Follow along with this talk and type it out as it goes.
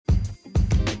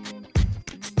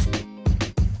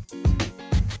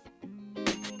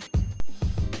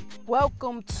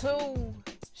Welcome to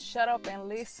Shut Up and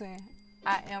Listen.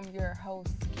 I am your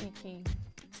host, Kiki,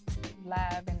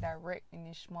 live and direct in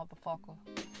this motherfucker.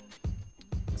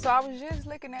 So I was just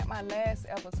looking at my last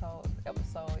episode,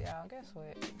 y'all. Guess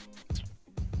what?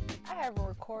 I haven't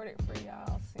recorded for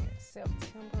y'all since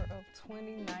September of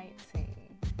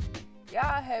 2019.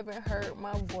 Y'all haven't heard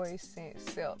my voice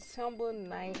since September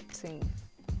 19th.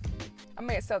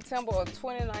 September of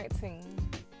 2019.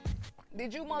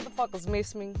 Did you motherfuckers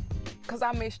miss me? Cause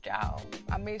I missed y'all.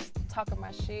 I missed talking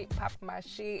my shit, popping my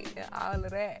shit, and all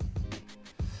of that.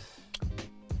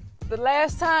 The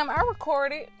last time I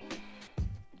recorded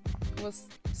was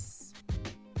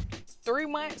 2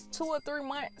 or 3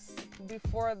 months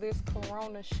before this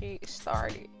corona shit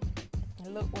started.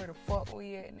 And look where the fuck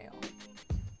we at now.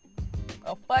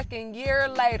 A fucking year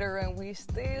later and we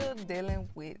still dealing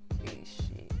with this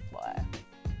shit, boy.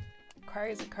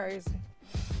 Crazy.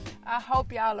 I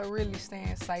hope y'all are really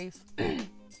staying safe and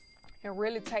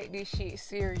really take this shit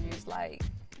serious. Like,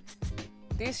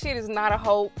 this shit is not a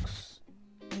hoax.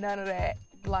 None of that.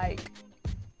 Like,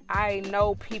 I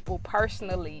know people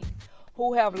personally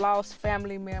who have lost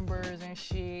family members and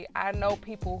shit. I know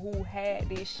people who had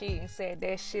this shit and said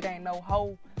that shit ain't no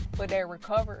hoe, but they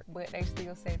recovered, but they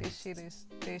still say this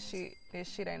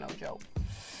shit ain't no joke.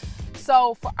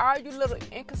 So for all you little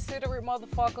inconsiderate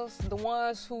motherfuckers, the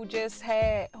ones who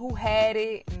had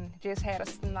it and just had a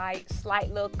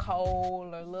slight little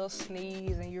cold or a little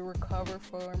sneeze and you recovered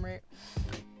from it.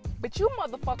 But you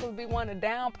motherfuckers be wanting to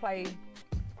downplay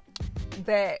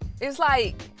that. It's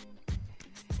like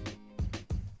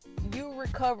you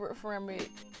recovered from it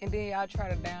and then y'all try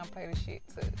to downplay the shit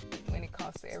when it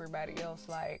comes to everybody else.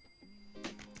 Like,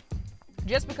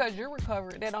 just because you're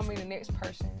recovered, that don't mean the next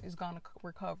person is gonna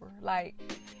recover. Like,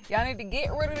 y'all need to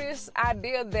get rid of this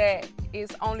idea that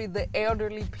it's only the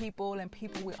elderly people and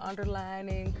people with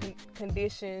underlying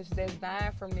conditions that's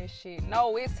dying from this shit.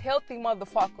 No, it's healthy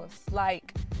motherfuckers.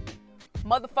 Like,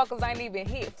 motherfuckers ain't even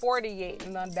hit 40 yet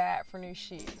and done died from this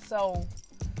shit. So,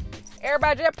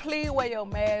 everybody just please wear your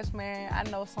mask, man. I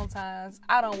know sometimes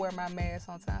I don't wear my mask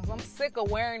sometimes. I'm sick of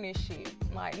wearing this shit.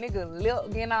 Like, nigga,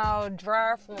 lip getting all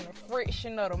dry from the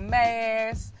friction of the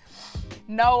mask.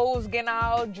 Nose getting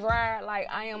all dry. Like,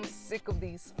 I am sick of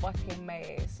these fucking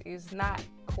masks. It's not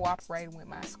cooperating with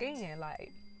my skin.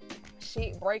 Like,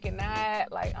 shit breaking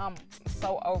out. Like, I'm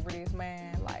so over this,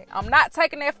 man. Like, I'm not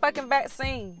taking that fucking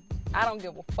vaccine. I don't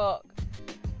give a fuck.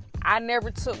 I never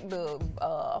took the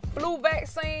flu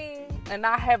vaccine, and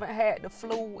I haven't had the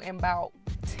flu in about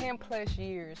 10 plus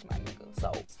years, my nigga.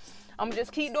 So, I'm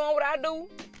just keep doing what I do.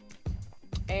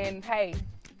 And, hey,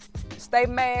 stay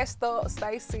masked up,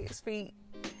 stay 6 feet,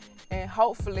 and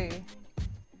hopefully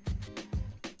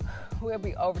we'll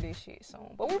be over this shit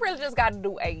soon. But we really just got to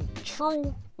do a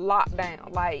true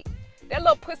lockdown. Like, that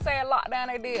little pussy-ass lockdown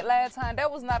they did last time,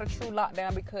 that was not a true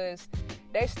lockdown because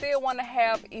they still want to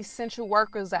have essential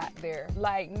workers out there.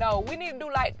 Like, no, we need to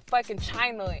do like fucking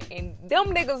China, and them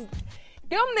niggas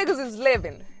is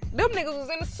living. Them niggas was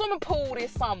in the swimming pool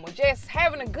this summer, just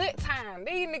having a good time.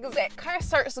 These niggas at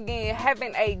concerts again,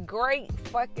 having a great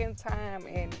fucking time,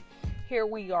 and here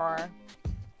we are,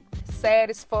 sad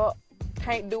as fuck,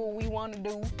 can't do what we want to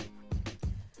do.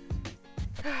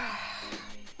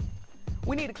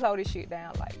 We need to close this shit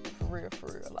down, like, for real,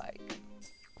 like,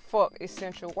 fuck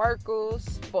essential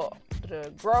workers, fuck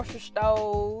the grocery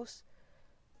stores.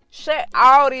 Shut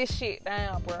all this shit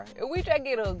down, bro. If we just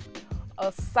get a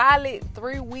solid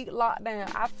 3-week lockdown,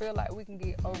 I feel like we can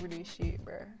get over this shit,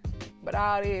 bro. But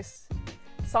all this,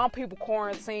 some people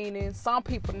quarantining, some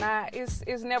people not. It's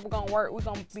never gonna work. We're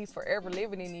gonna be forever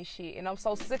living in this shit. And I'm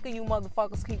so sick of you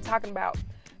motherfuckers keep talking about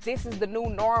this is the new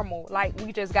normal. Like,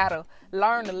 we just gotta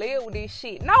learn to live with this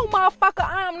shit. No, motherfucker,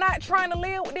 I'm not trying to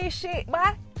live with this shit,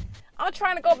 boy. I'm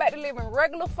trying to go back to living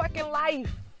regular fucking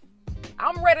life.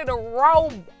 I'm ready to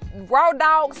raw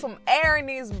dog some air in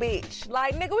this bitch.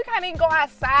 Like, nigga, we can't even go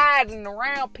outside and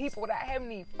around people without having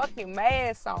these fucking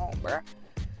masks on, bruh.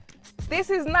 This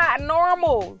is not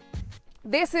normal.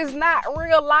 This is not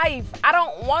real life. I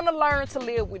don't want to learn to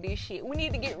live with this shit. We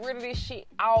need to get rid of this shit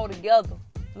altogether.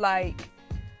 Like,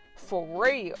 for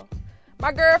real.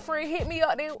 My girlfriend hit me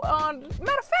up there. Matter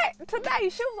of fact, today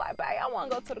she was like, babe, I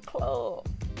want to go to the club.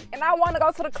 And I want to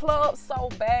go to the club so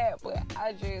bad, but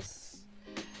I just,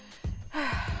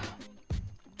 I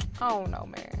don't know,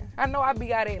 man. I know I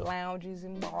be out at lounges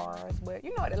and bars, but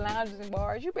you know at the lounges and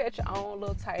bars, you be at your own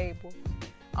little table,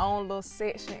 own little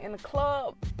section. In the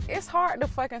club, it's hard to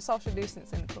fucking social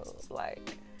distance in the club.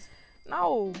 Like,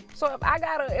 no. So if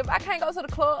I can't go to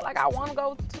the club like I want to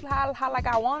go to how like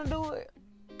I want to do it,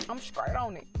 I'm straight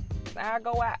on it. I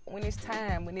go out when it's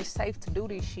time, when it's safe to do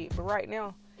this shit. But right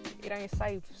now, it ain't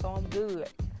safe, so I'm good.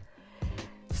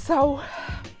 So,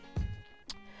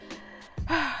 oh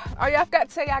yeah, I forgot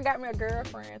to tell you, I got me a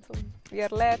girlfriend too. Yeah,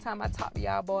 the last time I talked to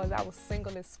y'all boys, I was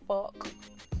single as fuck.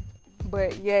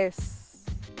 But yes,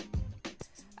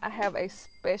 I have a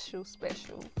special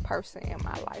person in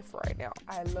my life right now.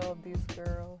 I love this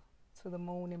girl to the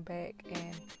moon and back,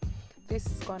 and this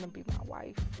is gonna be my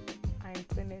wife. I ain't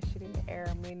putting that shit in the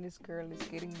air. Me and this girl is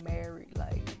getting married.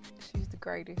 Like, she's the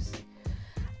greatest.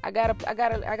 I'm gonna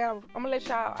let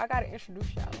y'all, I gotta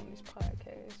introduce y'all on this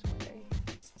podcast one day.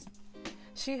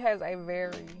 She has a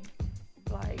very,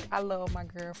 like, I love my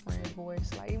girlfriend's voice.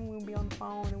 Like, even when we be on the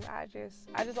phone, and I just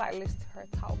like listen to her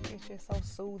talk. It's just so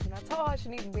soothing. I told her she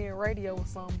need to be in radio or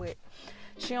something, but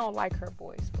she don't like her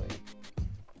voice. But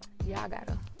y'all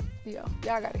gotta hear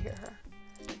her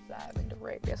live and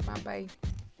direct. That's my bae.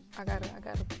 I gotta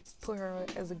put her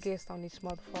as a guest on this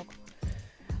motherfucker.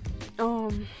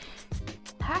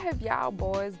 How have y'all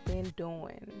boys been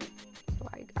doing?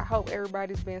 Like, I hope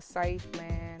everybody's been safe,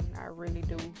 man. I really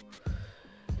do.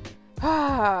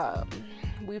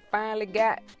 We finally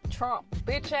got Trump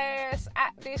bitch ass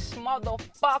at this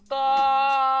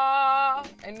motherfucker.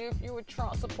 And if you a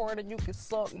Trump supporter, you can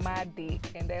suck my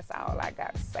dick. And that's all I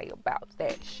gotta say about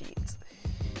that shit.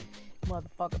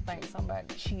 Motherfucker think somebody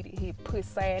cheated his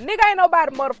pussy ass. Nigga, ain't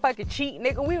nobody motherfucking cheat,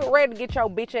 nigga. We were ready to get your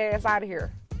bitch ass out of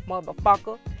here,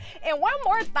 motherfucker. And one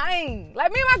more thing,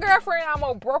 like, me and my girlfriend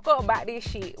almost broke up about this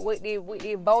shit with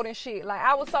the voting shit. Like,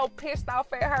 I was so pissed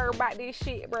off at her about this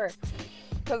shit, bro.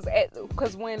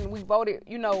 Cause when we voted,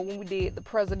 you know, when we did the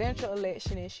presidential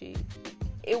election and shit,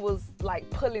 it was like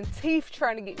pulling teeth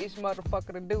trying to get this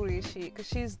motherfucker to do this shit. Cause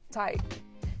she's tight.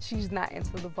 She's not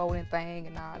into the voting thing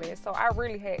and all that. So I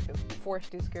really had to force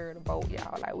this girl to vote,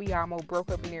 y'all. Like, we almost broke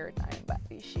up and everything about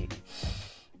this shit.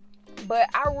 But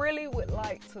I really would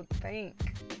like to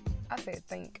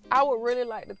I would really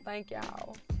like to thank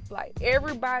y'all. Like,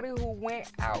 everybody who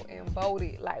went out and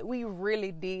voted. Like, we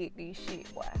really did this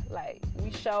shit, boy. Like, we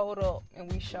showed up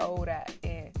and we showed out.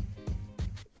 And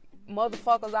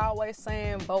motherfuckers always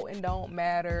saying voting don't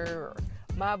matter, or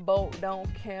my vote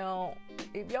don't count.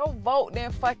 If your vote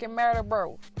didn't fucking matter,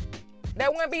 bro, they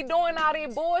wouldn't be doing all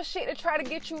this bullshit to try to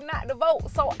get you not to vote.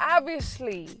 So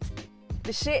obviously,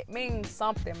 the shit means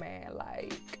something, man.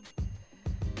 Like,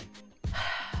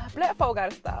 black folk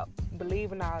gotta stop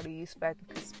believing all these fucking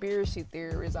conspiracy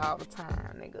theories all the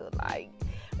time, nigga. Like,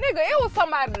 nigga, it was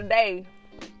somebody today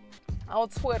on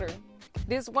Twitter.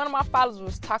 One of my followers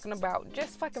was talking about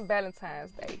just fucking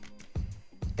Valentine's Day.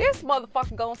 This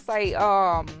motherfucker gonna say,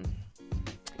 y'all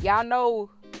know,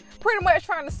 pretty much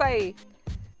trying to say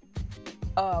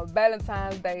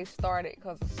Valentine's Day started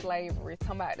because of slavery.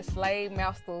 Talking about the slave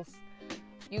masters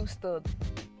used to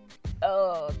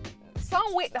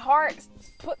some with the hearts,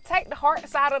 take the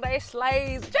hearts out of their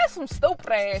slaves. Just some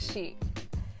stupid ass shit.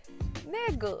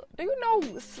 Nigga, do you know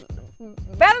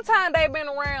Valentine's Day been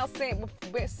around since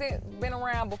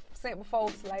before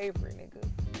slavery, nigga?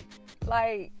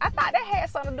 Like, I thought that had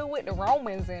something to do with the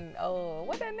Romans and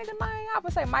what that nigga name? I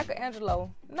would say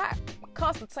Michelangelo, not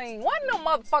Constantine. One of them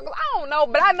motherfuckers, I don't know,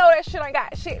 but I know that shit ain't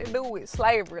got shit to do with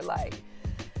slavery. Like,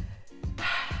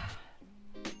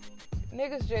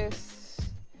 niggas just,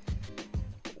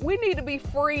 we need to be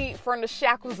freed from the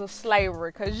shackles of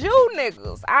slavery. Cause you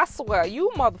niggas, I swear, you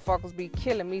motherfuckers be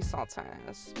killing me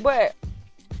sometimes. But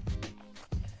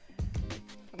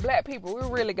black people, we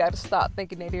really got to stop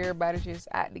thinking that everybody just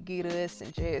out to get us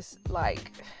and just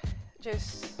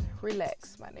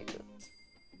relax, my nigga.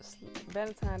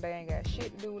 Valentine's Day ain't got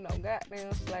shit to do with no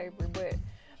goddamn slavery. But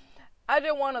I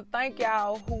just want to thank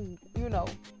y'all who, you know,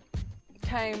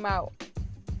 came out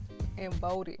and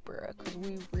voted, bruh, because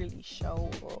we really showed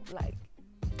up. Like,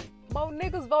 more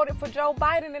niggas voted for Joe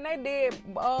Biden than they did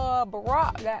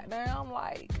Barack, goddamn.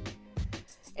 Like,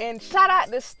 and shout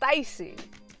out to Stacey.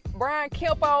 Brian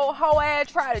Kemp, old hoe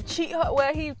ass, tried to cheat her.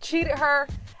 Well, he cheated her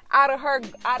out of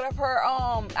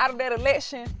that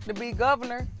election to be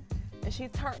governor, and she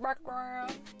turned back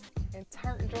around and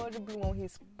turned Georgia blue on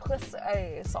his pussy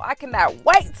ass. So I cannot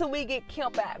wait till we get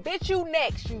Kemp out. Bitch, you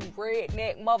next, you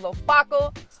redneck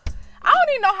motherfucker. I don't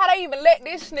even know how they even let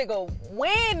this nigga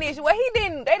win this. Well, they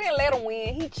didn't let him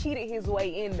win. He cheated his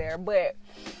way in there, but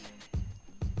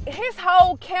his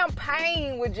whole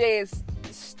campaign was just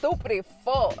stupid as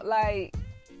fuck. Like,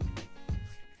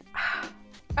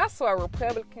 I swear,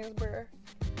 Republicans, bruh,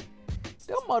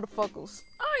 them motherfuckers,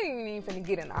 I ain't even finna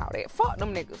get in all that. Fuck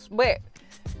them niggas. But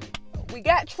we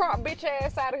got Trump bitch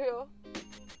ass out of here.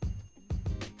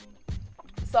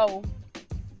 So,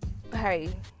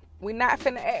 hey, we not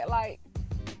finna act like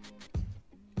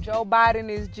Joe Biden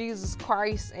is Jesus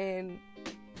Christ and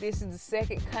this is the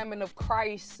second coming of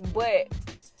Christ, but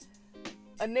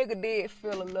a nigga did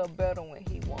feel a little better when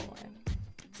he won.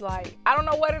 Like, I don't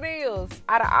know what it is.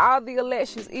 Out of all the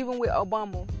elections, even with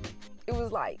Obama,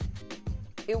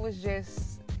 it was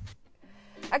just,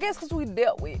 I guess because we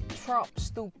dealt with Trump's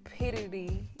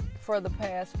stupidity for the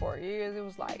past 4 years, it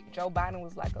was like Joe Biden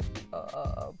was like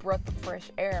a breath of fresh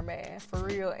air, man, for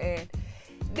real. And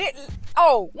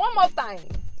one more thing.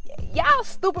 Y'all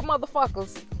stupid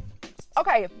motherfuckers.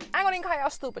 Okay, I ain't gonna even call y'all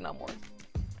stupid no more.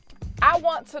 I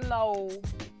want to know,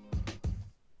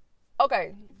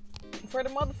 okay, for the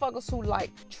motherfuckers who like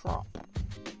Trump,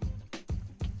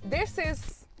 this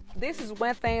is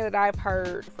one thing that I've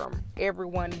heard from every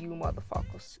one of you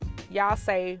motherfuckers. Y'all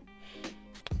say,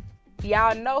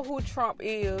 y'all know who Trump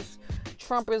is.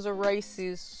 Trump is a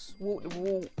racist. Whoop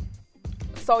whoop.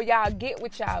 So y'all get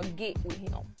what y'all get with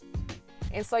him.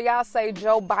 And so y'all say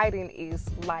Joe Biden is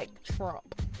like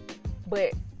Trump.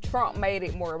 But Trump made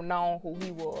it more known who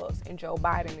he was. And Joe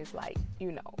Biden is like,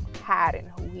 hiding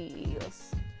who he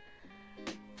is.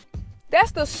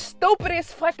 That's the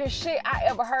stupidest fucking shit I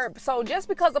ever heard. So just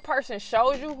because a person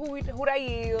shows you who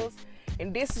they is,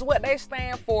 and this is what they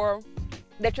stand for,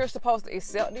 that you're supposed to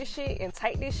accept this shit and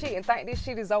take this shit and think this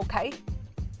shit is okay?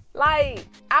 Like,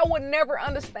 I would never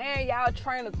understand y'all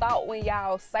train of thought when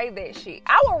y'all say that shit.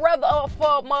 I would rather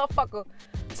for a motherfucker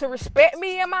to respect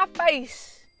me in my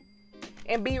face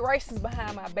and be racist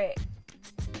behind my back.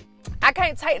 I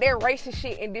can't take that racist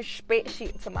shit and disrespect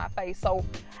shit to my face. So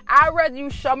I'd rather you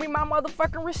show me my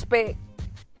motherfucking respect.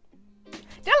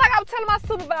 Just like I was telling my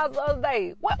supervisor the other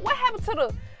day, what happened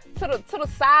to the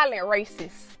silent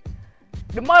racists?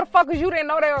 The motherfuckers you didn't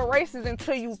know they were racist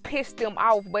until you pissed them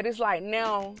off. But it's like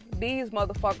now these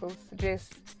motherfuckers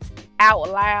just out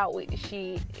loud with the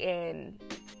shit and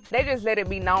they just let it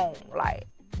be known. Like,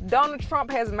 Donald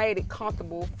Trump has made it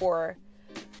comfortable for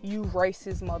you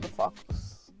racist motherfuckers.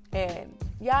 And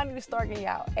y'all need to start getting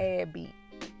y'all ass beat.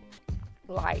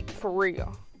 Like, for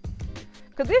real.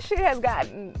 Because this shit has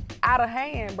gotten out of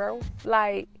hand, bro.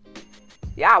 Like,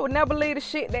 y'all would never believe the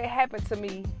shit that happened to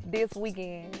me this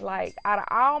weekend. Like, out of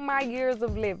all my years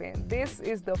of living, this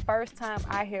is the first time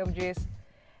I have just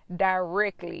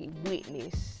directly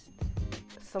witnessed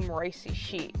some racist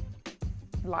shit.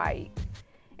 Like,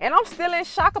 and I'm still in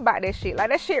shock about that shit. Like,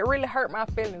 that shit really hurt my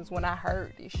feelings when I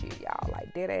heard this shit, y'all.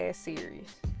 Like, dead ass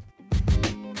serious.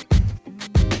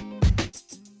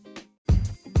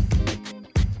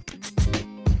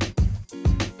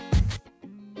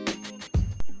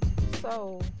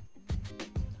 So,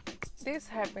 this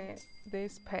happened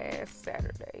this past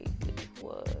Saturday, which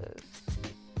was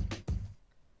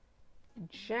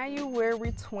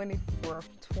January 24th,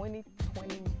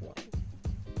 2021.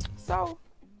 So,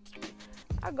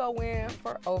 I go in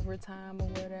for overtime or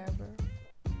whatever.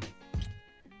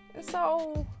 And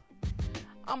so,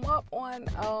 I'm up on,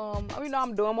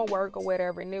 I'm doing my work or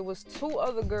whatever, and there was two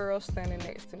other girls standing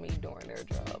next to me doing their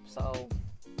job. So,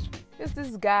 it's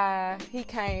this guy, he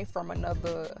came from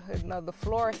another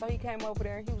floor, so he came over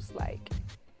there and he was like,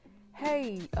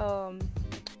 hey,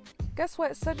 guess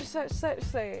what such and such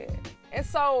said? And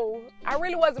so I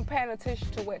really wasn't paying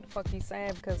attention to what the fuck he's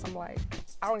saying because I'm like,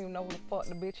 I don't even know who the fuck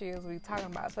the bitch is what he's talking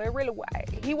about. So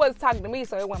he wasn't talking to me,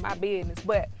 so it wasn't my business.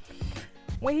 But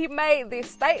when he made this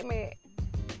statement,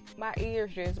 my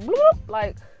ears just bloop,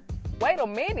 like, wait a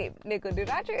minute, nigga,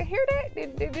 did I just hear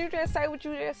that? Did you just say what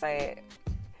you just said?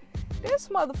 This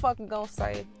motherfucker gonna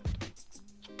say,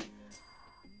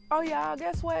 oh y'all,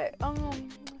 guess what?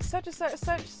 Such and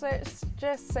such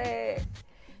just said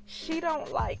she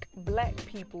don't like black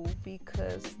people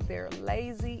because they're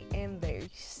lazy and they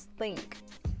stink.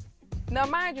 Now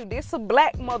mind you, this is a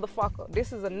black motherfucker.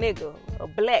 This is a nigga, a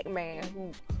black man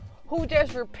who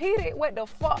just repeated what the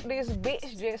fuck this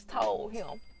bitch just told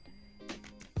him.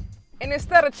 And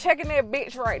instead of checking that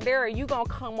bitch right there, you gonna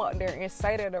come up there and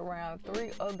say that around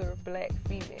 3 other black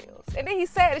females. And then he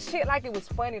said the shit like it was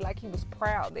funny, like he was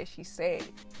proud that she said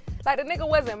it. Like the nigga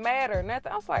wasn't mad or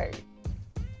nothing. I'm like,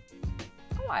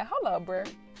 hold up, bruh.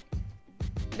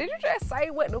 Did you just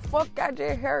say what the fuck I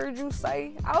just heard you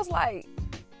say? I was like,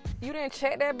 you didn't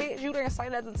check that bitch? You didn't say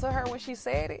nothing to her when she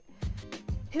said it?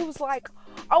 He was like,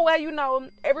 oh, well,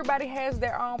 everybody has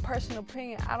their own personal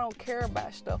opinion. I don't care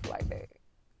about stuff like that.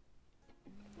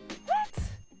 What?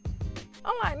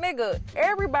 I'm like, nigga,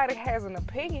 everybody has an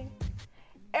opinion.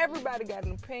 Everybody got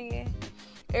an opinion.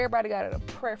 Everybody got a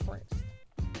preference.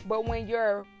 But when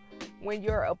your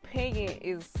opinion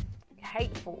is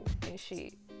hateful and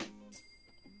shit,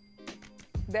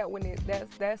 that's when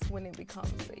it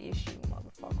becomes an issue,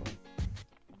 motherfucker.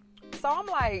 So I'm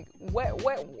like, what?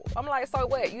 I'm like, so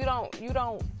what? You don't.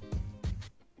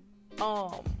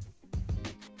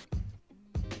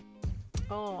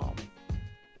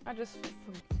 I just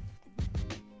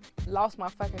lost my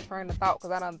fucking train of thought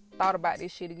because I done thought about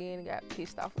this shit again and got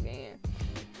pissed off again.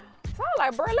 So I'm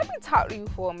like, bro, let me talk to you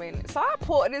for a minute. So I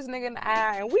pulled this nigga in the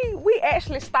eye and we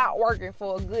actually stopped working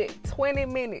for a good 20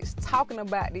 minutes talking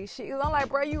about this shit. I'm like,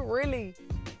 bro, you really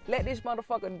let this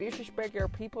motherfucker disrespect your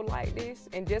people like this?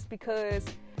 And just because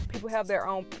people have their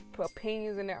own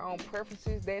opinions and their own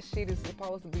preferences, that shit is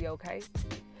supposed to be okay?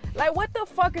 Like, what the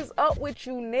fuck is up with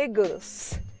you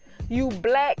niggas? You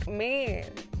black men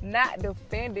not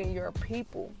defending your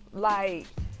people. Like,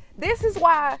 this is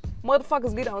why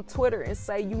motherfuckers get on Twitter and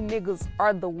say you niggas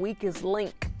are the weakest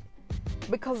link.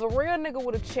 Because a real nigga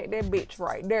would have checked that bitch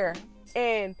right there.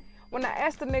 And when I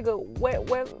asked the nigga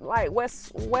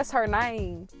what's her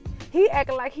name, he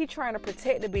acting like he trying to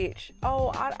protect the bitch.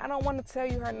 Oh, I don't want to tell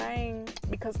you her name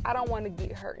because I don't want to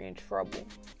get her in trouble.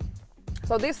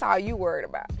 So this all you worried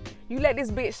about. You let this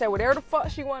bitch say whatever the fuck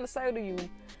she want to say to you,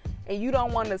 and you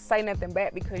don't want to say nothing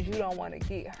back because you don't want to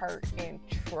get her in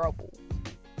trouble.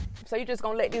 So you just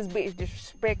gonna let this bitch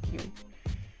disrespect you.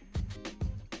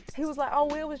 He was like,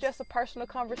 oh, it was just a personal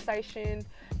conversation.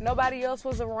 Nobody else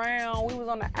was around. We was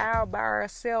on the aisle by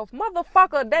ourselves.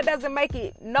 Motherfucker, that doesn't make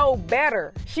it no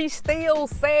better. She still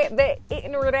said that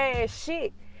ignorant ass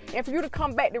shit. And for you to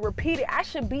come back to repeat it, I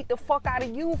should beat the fuck out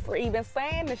of you for even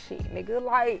saying the shit, nigga.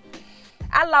 Like,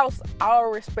 I lost all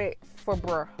respect for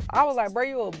bruh. I was like, bruh,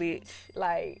 you a bitch.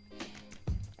 Like,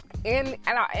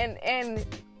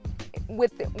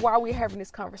 while we're having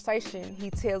this conversation, he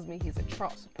tells me he's a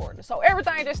Trump supporter. So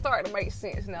everything just started to make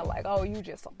sense now. Like, oh, you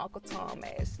just an Uncle Tom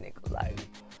ass nigga. Like,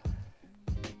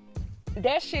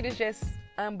 that shit is just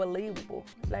unbelievable.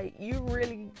 Like, you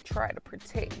really tried to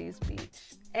protect this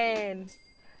bitch. And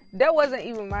that wasn't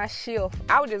even my shift.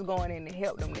 I was just going in to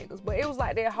help them niggas. But it was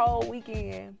like that whole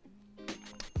weekend,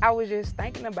 I was just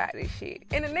thinking about this shit.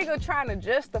 And the nigga trying to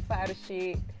justify the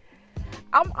shit.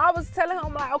 I was telling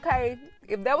him, like, okay,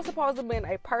 if that was supposed to be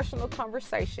a personal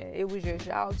conversation, it was just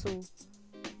y'all two,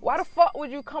 why the fuck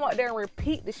would you come up there and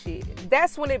repeat the shit?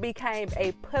 That's when it became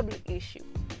a public issue.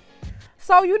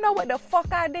 So you know what the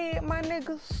fuck I did, my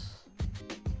niggas?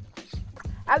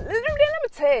 Let me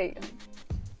tell you.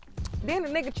 Then the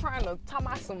nigga trying to talk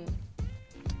about some,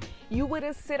 you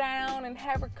wouldn't sit down and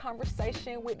have a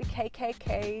conversation with the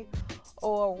KKK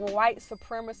or white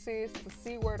supremacists to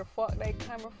see where the fuck they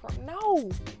coming from. No.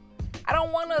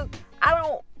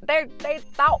 Their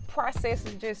thought process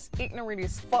is just ignorant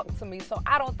as fuck to me. So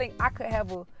I don't think I could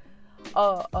have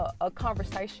a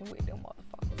conversation with them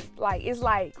motherfuckers. Like, it's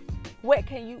like, what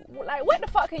the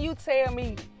fuck can you tell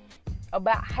me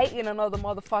about hating another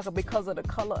motherfucker because of the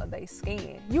color of their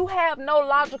skin? You have no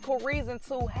logical reason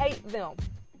to hate them.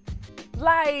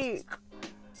 Like,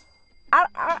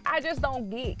 I just don't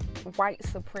get white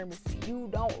supremacy. You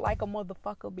don't like a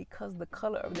motherfucker because the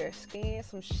color of their skin.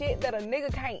 Some shit that a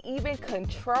nigga can't even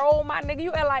control, my nigga.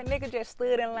 You act like nigga just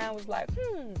stood in line and was like,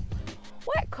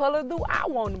 what color do I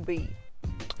want to be?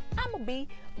 I'ma be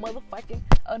motherfucking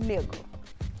a nigga.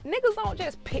 Niggas don't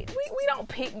just pick. We don't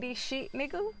pick this shit,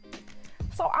 nigga.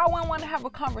 So I wouldn't want to have a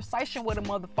conversation with a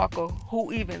motherfucker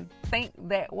who even think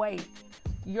that way.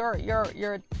 Your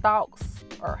thoughts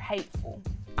are hateful.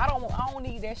 I don't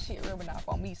need that shit rubbing off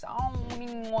on me. So I don't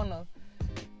even want to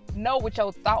know what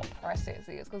your thought process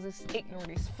is, because it's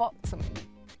ignorant as fuck to me.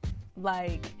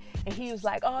 Like, and he was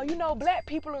like, oh, you know, black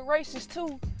people are racist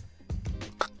too.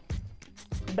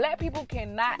 Black people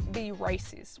cannot be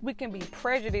racist. We can be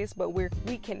prejudiced, but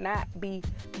we cannot be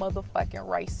motherfucking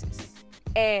racist.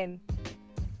 And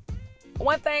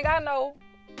one thing I know,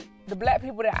 the black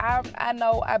people that I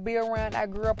know, I be around, I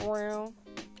grew up around,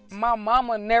 my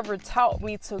mama never taught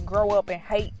me to grow up and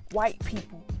hate white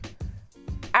people.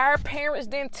 Our parents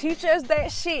didn't teach us that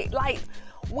shit. Like,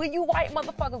 when you white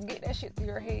motherfuckers get that shit through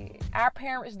your head, our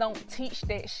parents don't teach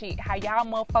that shit. How y'all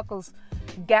motherfuckers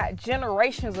got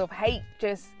generations of hate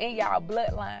just in y'all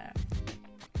bloodline.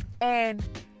 And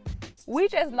we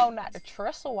just know not to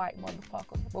trust a white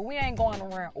motherfucker. But we ain't going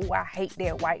around, oh, I hate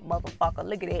that white motherfucker.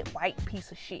 Look at that white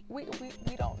piece of shit. We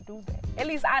don't do that. At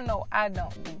least I know I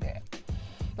don't do that.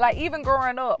 Like, even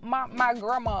growing up, my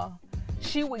grandma,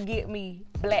 she would get me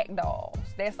black dolls.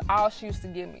 That's all she used to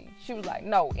give me. She was like,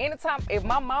 no, anytime, if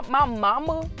my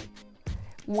mama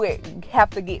would have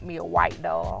to get me a white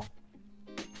doll.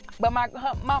 But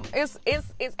her mom, it's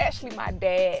actually my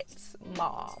dad's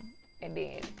mom, and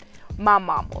then my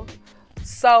mama.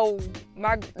 So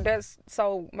my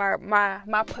paternal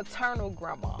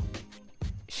grandma,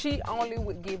 she only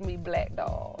would give me black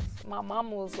dolls. my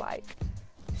mama was like,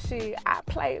 shit, I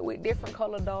played with different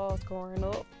color dolls growing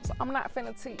up, so I'm not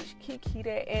finna teach Kiki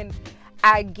that. And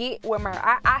I get where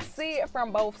I see it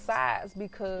from both sides,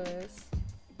 because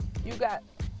you got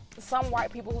some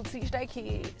white people who teach their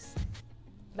kids,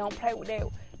 don't play with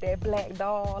that black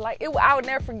doll. Like, I would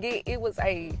never forget, it was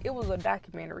a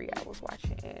documentary I was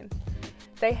watching, and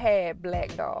they had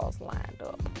black dolls lined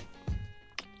up.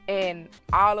 And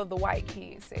all of the white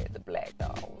kids said the black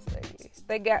doll was ugly.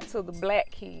 They got to the black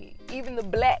kid. Even the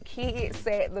black kid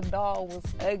said the doll was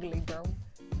ugly, bro.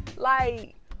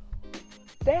 Like,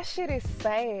 that shit is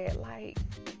sad. Like,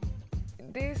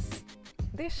 this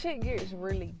shit gets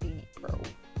really deep, bro.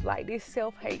 Like, this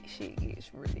self-hate shit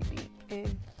gets really deep.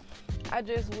 And I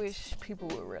just wish people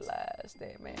would realize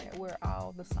that, man, we're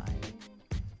all the same.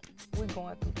 We're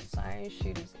going through the same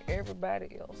shit as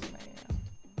everybody else, man.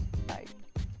 Like,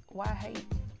 why hate?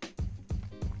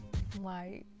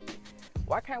 Like,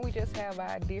 why can't we just have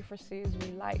our differences?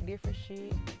 We like different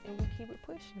shit and we keep it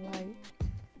pushing. Like,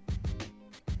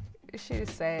 this shit is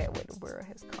sad what the world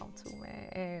has come to, man.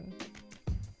 And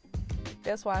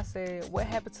that's why I said, what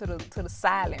happened to the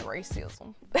silent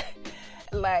racism?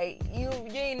 Like, you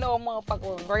ain't know a motherfucker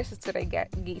was racist till they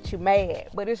get you mad.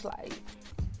 But it's like,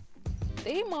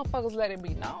 these motherfuckers let it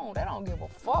be known. They don't give a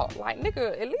fuck. Like,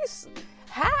 nigga, at least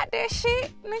hide that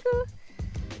shit, nigga.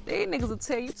 These niggas will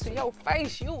tell you to your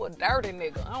face, you a dirty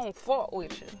nigga. I don't fuck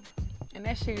with you. And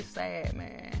that shit is sad,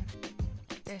 man.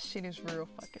 That shit is real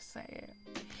fucking sad.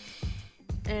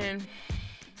 And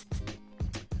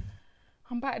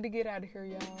I'm about to get out of here,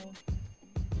 y'all.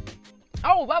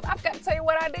 Oh, I've got to tell you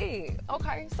what I did.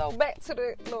 Okay, so back to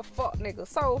the little fuck nigga.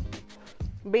 So,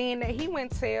 being that he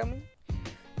wouldn't tell me,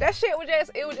 that shit was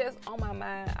just on my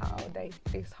mind all day,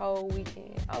 this whole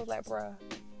weekend. I was like, bruh,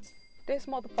 this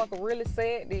motherfucker really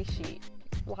said this shit.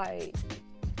 Like,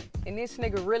 and this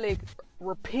nigga really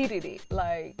repeated it.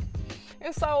 Like,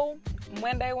 and so,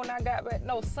 Sunday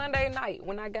night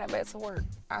when I got back to work,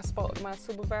 I spoke to my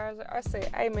supervisor. I said,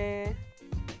 hey, man,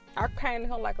 I came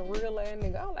to him like a real ass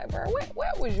nigga. I was like, bro,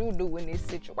 what would you do in this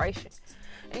situation?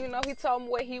 And, you know, he told me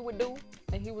what he would do.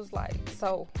 And he was like,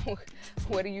 so,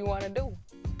 what do you want to do?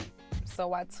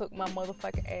 So I took my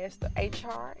motherfucking ass to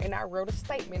HR and I wrote a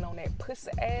statement on that pussy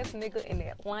ass nigga and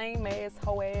that lame ass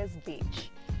hoe ass bitch.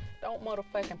 Don't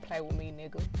motherfucking play with me,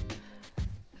 nigga.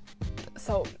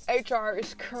 So HR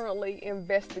is currently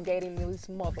investigating these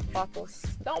motherfuckers.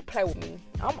 Don't play with me.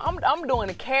 I'm doing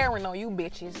a Karen on you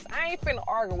bitches. I ain't finna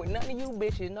argue with none of you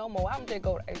bitches no more. I'm just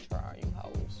go to HR on you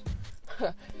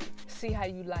hoes. See how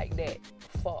you like that,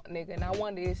 fuck nigga. And I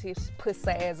wonder is his pussy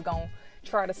ass gonna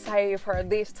try to save her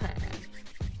this time.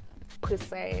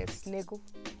 Pussy ass nigga.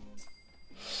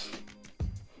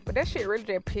 But that shit really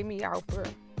just pissed me off, bro.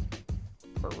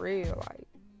 For real, like.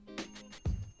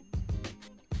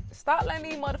 Stop letting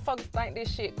these motherfuckers think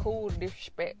this shit cool to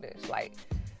disrespect us. Like,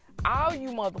 all you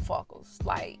motherfuckers,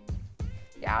 like,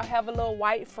 y'all have a little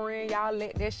white friend, y'all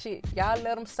let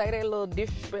them say that little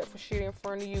disrespectful shit in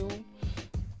front of you.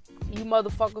 You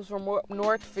motherfuckers from up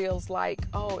north feels like,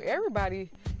 oh, everybody,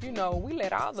 you know, we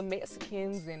let all the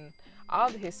Mexicans and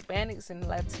all the Hispanics and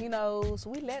Latinos,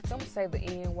 we let them say the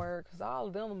N-word because all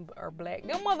of them are black.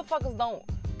 Them motherfuckers don't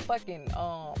fucking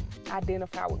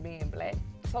identify with being black.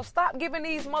 So stop giving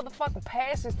these motherfucking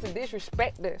passes to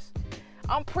disrespect us.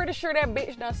 I'm pretty sure that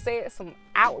bitch done said some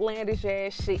outlandish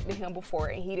ass shit to him before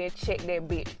and he done checked that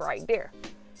bitch right there.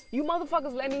 You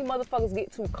motherfuckers letting these motherfuckers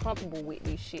get too comfortable with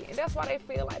this shit. And that's why they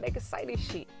feel like they can say this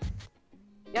shit.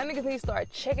 Y'all niggas need to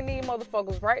start checking these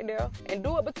motherfuckers right there and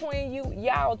do it between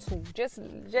y'all two. Just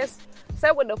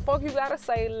say what the fuck you gotta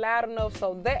say loud enough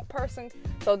so that person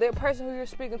who you're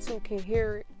speaking to can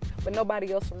hear it, but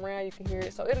nobody else around you can hear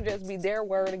it. So it'll just be their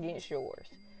word against yours.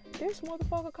 This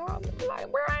motherfucker called me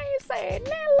like, bro, I ain't saying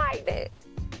nothing like that.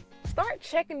 Start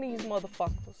checking these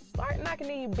motherfuckers. Start knocking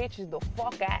these bitches the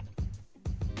fuck out.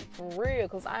 For real,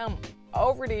 because I am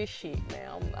over this shit,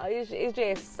 man. It's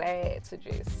just sad to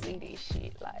just see this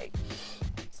shit. Like,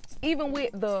 even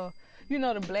with the, you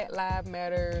know, the Black Lives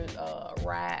Matter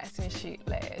riots and shit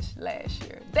last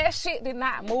year. That shit did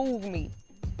not move me.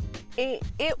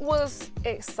 It was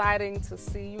exciting to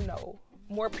see, you know,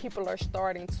 more people are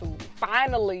starting to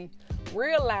finally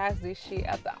realize this shit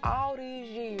after all these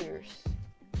years.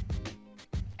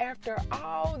 After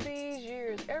all these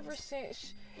years, ever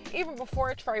since, even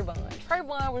before Trayvon.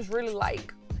 Trayvon was really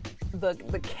like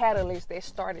the catalyst that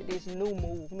started this new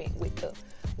movement with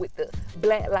the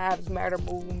Black Lives Matter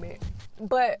movement.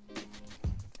 But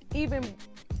even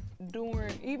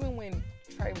when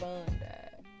Trayvon died,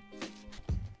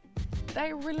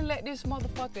 they really let this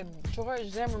motherfucker George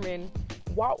Zimmerman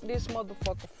walk this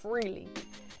motherfucker freely.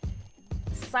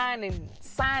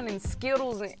 Signing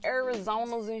Skittles and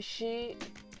Arizonas and shit.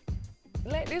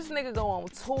 Let this nigga go on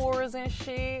tours and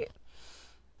shit.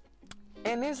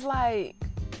 And it's like,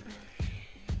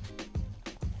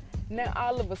 now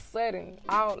all of a sudden,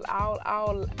 all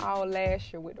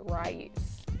last year with the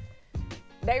riots,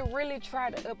 they really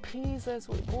tried to appease us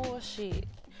with bullshit.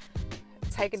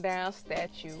 Taking down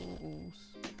statues,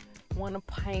 wanna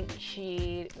paint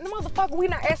shit. Motherfucker, we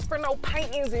not asking for no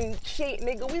paintings and shit,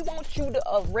 nigga. We want you to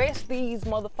arrest these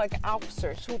motherfucking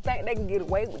officers who think they can get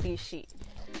away with this shit.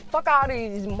 Fuck all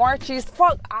these marches.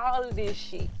 Fuck all of this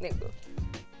shit, nigga.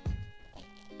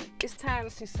 It's time to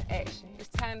see some action. It's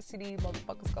time to see these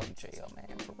motherfuckers go to jail,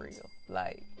 man, for real.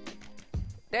 Like,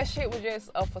 that shit was just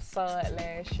a facade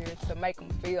last year to make them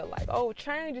feel like, oh,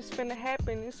 change is finna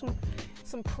happen. There's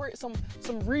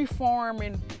some reform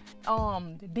and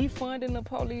defunding the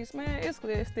police, man. It's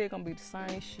still gonna be the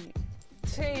same shit.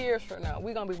 10 years from now,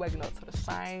 we gonna be waking up to the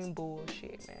same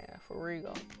bullshit, man, for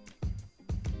real.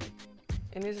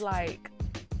 And it's like,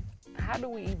 how do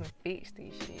we even fix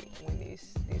this shit when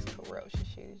this corruption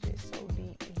shit is just so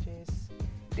deep and just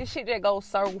this shit just goes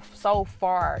so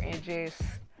far and just,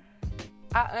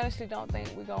 I honestly don't think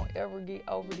we're gonna ever get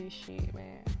over this shit,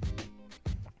 man.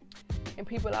 And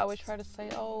people always try to say,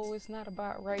 oh, it's not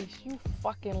about race. You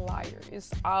fucking liar.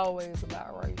 It's always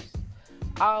about race.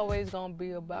 Always gonna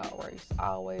be about race.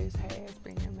 Always has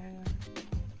been, man.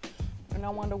 And I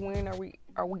wonder when are we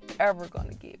ever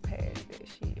gonna get past that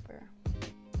shit, bro?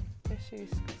 That shit is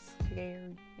scary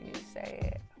and it's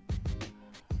sad.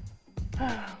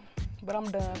 But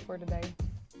I'm done for today.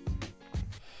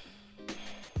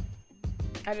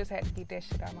 I just had to get that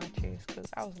shit out my chest because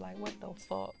I was like, what the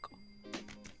fuck?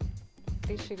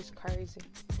 This shit is crazy.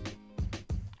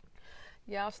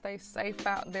 Y'all stay safe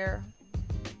out there.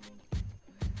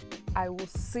 I will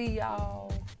see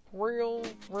y'all real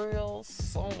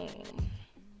soon.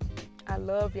 I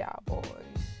love y'all boys.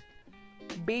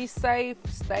 Be safe,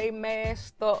 stay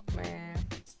masked up, man.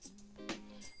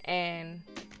 And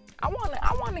I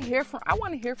wanna hear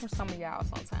from some of y'all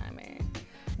sometime, man.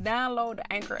 Download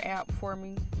the Anchor app for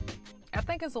me. I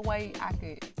think it's a way I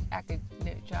could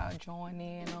let y'all join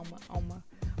in on my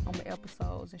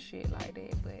episodes and shit like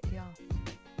that. But y'all,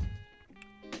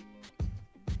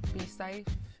 be safe,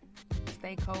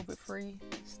 stay COVID free,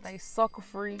 stay sucker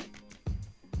free,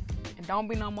 and don't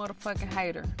be no motherfucking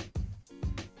hater.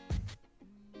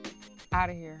 Out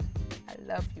of here. I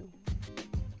love you.